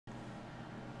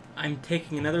I'm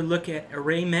taking another look at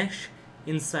ArrayMesh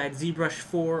inside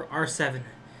Zbrush4R7.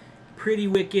 Pretty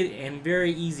wicked and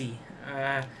very easy.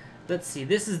 Let's see,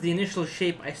 this is the initial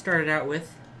shape I started out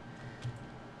with.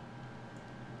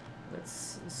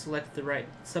 Let's select the right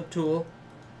subtool.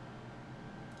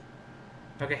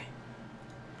 Okay.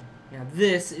 Now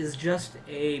this is just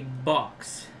a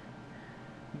box,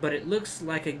 but it looks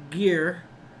like a gear,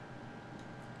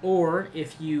 or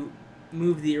if you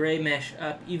move the array mesh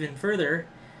up even further,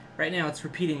 right now it's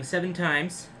repeating 7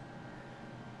 times.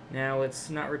 Now it's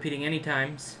not repeating any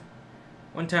times.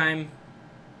 1 time,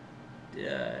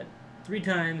 3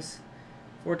 times,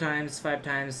 4 times, 5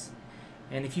 times,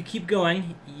 and if you keep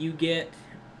going, you get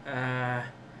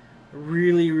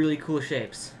really cool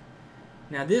shapes.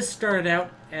 Now this started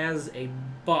out as a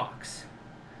box,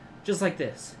 just like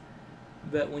this,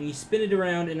 but when you spin it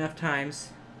around enough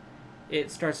times,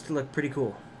 it starts to look pretty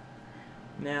cool.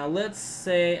 Now let's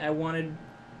say I wanted,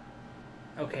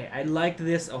 okay, I liked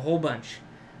this a whole bunch.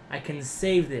 I can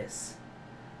save this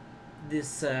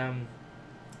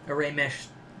array mesh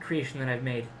creation that I've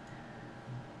made.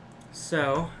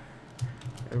 So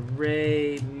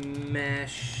array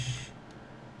mesh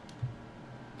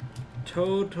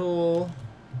total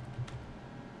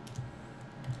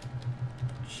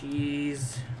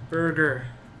cheeseburger.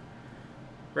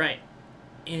 Right.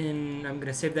 And I'm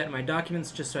gonna save that in my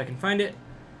documents just so I can find it.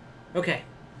 Okay.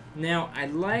 Now I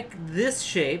like this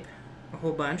shape a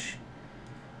whole bunch.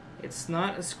 It's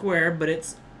not a square, but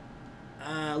it's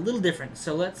a little different.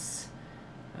 So let's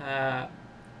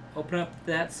open up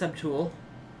that subtool.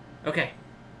 Okay.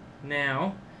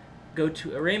 Now go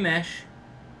to Array Mesh,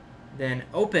 then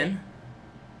open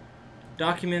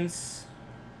Documents,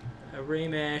 Array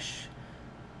Mesh,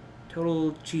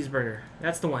 Total Cheeseburger.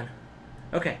 That's the one.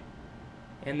 Okay.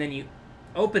 And then you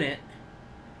open it,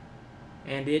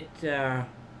 and it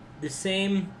the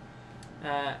same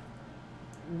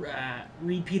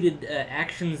repeated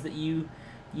actions that you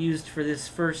used for this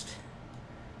first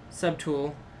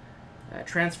subtool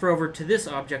transfer over to this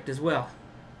object as well.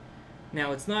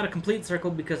 Now it's not a complete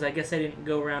circle because I guess I didn't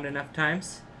go around enough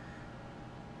times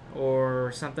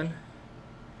or something.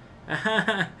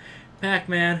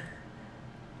 Pac-Man.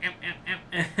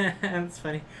 That's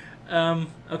funny.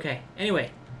 Okay,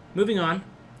 anyway, moving on.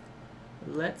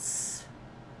 Let's...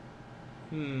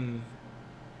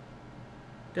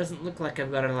 Doesn't look like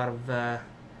I've got a lot of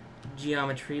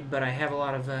geometry, but I have a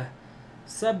lot of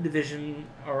subdivision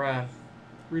or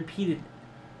repeated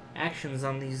actions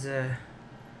on these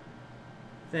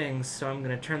things, so I'm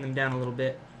going to turn them down a little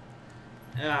bit.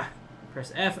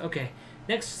 Press F. Okay,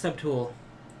 next subtool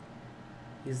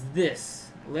is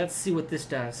this. Let's see what this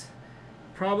does.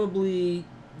 Probably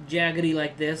jaggedy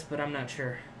like this, but I'm not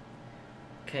sure.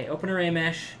 Okay, open array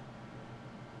mesh.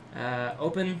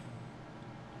 Open.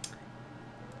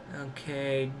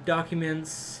 Okay,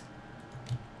 documents.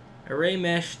 Array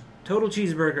mesh. Total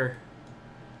cheeseburger.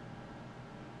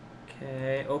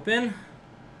 Okay, open.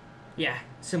 Yeah,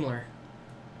 similar.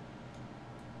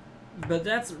 But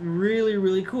that's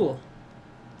really cool.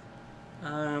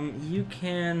 You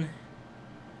can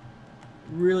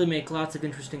really make lots of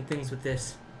interesting things with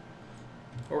this,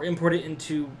 or import it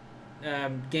into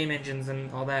game engines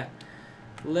and all that.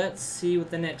 Let's see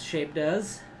what the next shape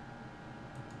does.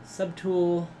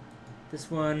 Subtool,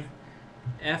 this one,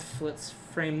 F, let's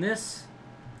frame this,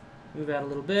 move out a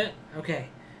little bit. Okay,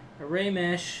 array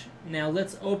mesh. Now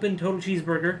let's open Total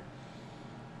Cheeseburger,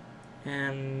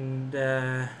 and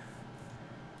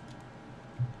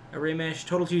array mesh,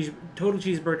 total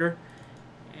cheeseburger.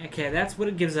 Okay, that's what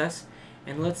it gives us.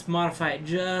 And let's modify it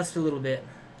just a little bit.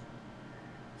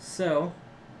 So,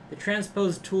 the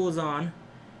transpose tool is on,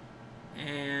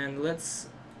 and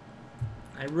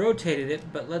I rotated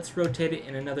it, but let's rotate it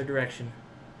in another direction.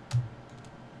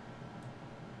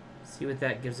 See what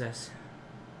that gives us.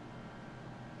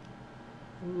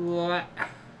 Whoa.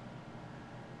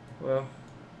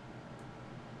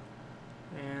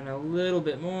 And a little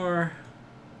bit more.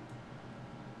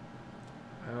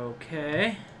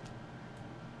 Okay.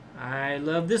 I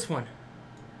love this one.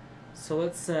 So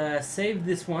let's save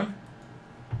this one.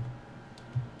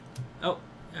 Oh,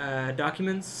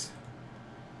 documents.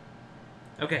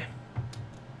 Okay.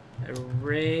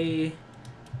 Array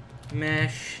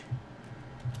mesh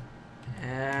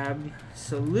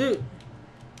absolute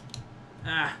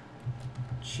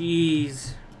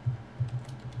cheese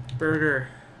burger.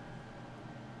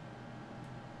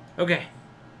 Okay.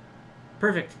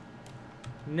 Perfect.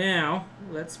 Now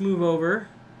let's move over.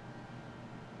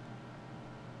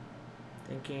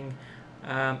 Thinking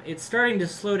it's starting to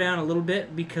slow down a little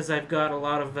bit because I've got a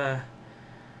lot of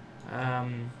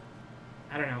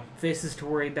I don't know, faces to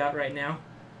worry about right now.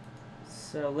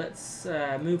 So let's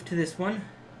move to this one.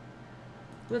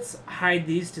 Let's hide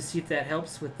these to see if that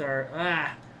helps with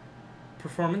our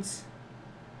performance.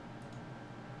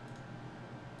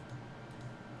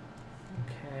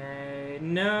 Okay,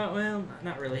 no, well,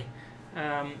 not really.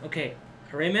 Okay,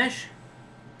 ArrayMesh.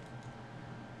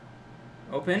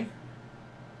 Open.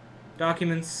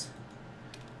 Documents.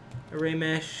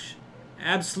 ArrayMesh.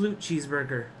 Absolute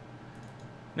cheeseburger.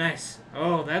 Nice.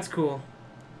 Oh, that's cool.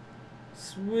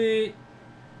 Sweet.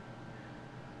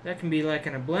 That can be like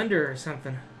in a blender or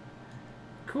something.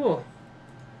 Cool.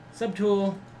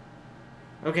 Subtool.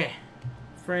 Okay.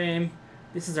 Frame.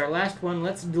 This is our last one.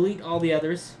 Let's delete all the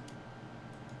others.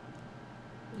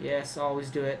 Yes, always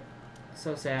do it.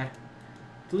 So sad.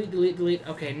 Delete, delete, delete.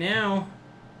 Okay, now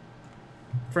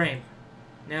frame.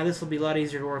 Now this will be a lot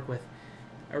easier to work with.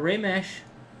 ArrayMesh.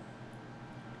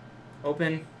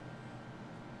 Open.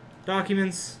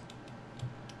 Documents.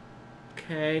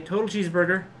 Okay, total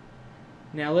cheeseburger.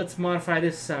 Now let's modify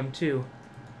this some too.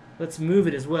 Let's move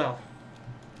it as well.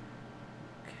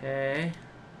 Okay.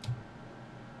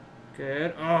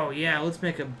 Good. Oh yeah, let's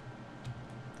make a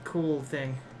cool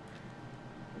thing.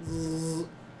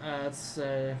 It's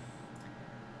a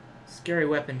scary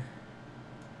weapon.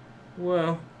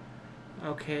 Whoa.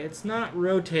 Okay, it's not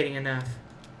rotating enough.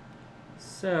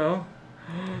 So,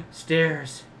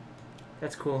 stairs.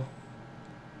 That's cool.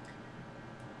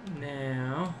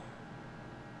 Now,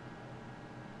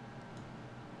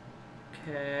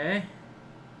 okay.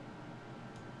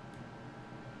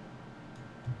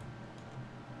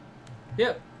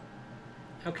 Yep.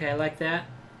 Okay, I like that.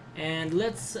 And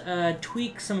let's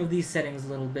tweak some of these settings a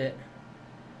little bit.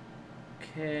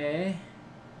 Okay.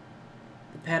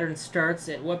 The pattern starts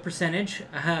at what percentage?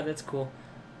 Aha, that's cool.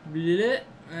 Bleh.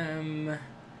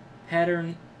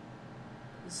 Pattern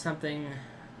something.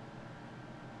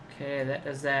 Okay, that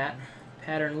does that.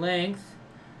 Pattern length.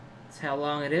 That's how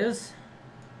long it is.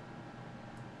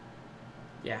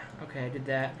 Yeah, okay, I did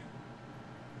that.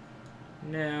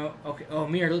 No, okay. Oh,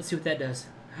 mirror, let's see what that does.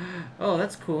 Oh,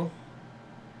 that's cool.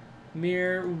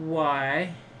 Mirror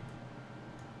Y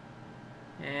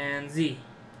and Z.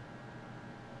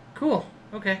 Cool,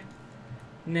 okay.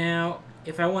 Now,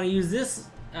 if I want to use this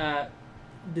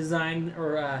design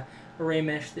or array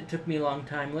mesh that took me a long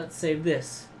time, let's save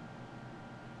this.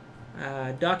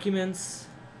 Documents.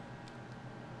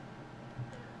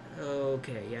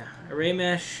 Okay, yeah. Array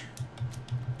mesh.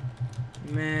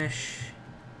 Mesh.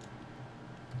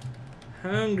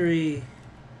 Hungry.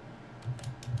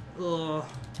 Oh,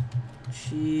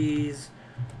 cheese.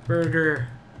 Burger.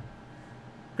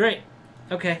 Great.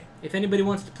 Okay. If anybody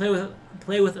wants to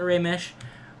play with array mesh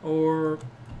or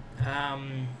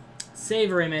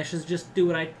save array meshes, just do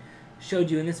what I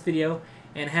showed you in this video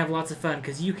and have lots of fun,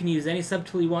 because you can use any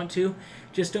subtool you want to.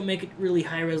 Just don't make it really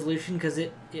high resolution, because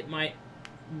it might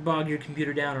bog your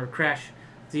computer down or crash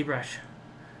ZBrush.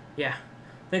 Yeah.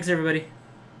 Thanks, everybody.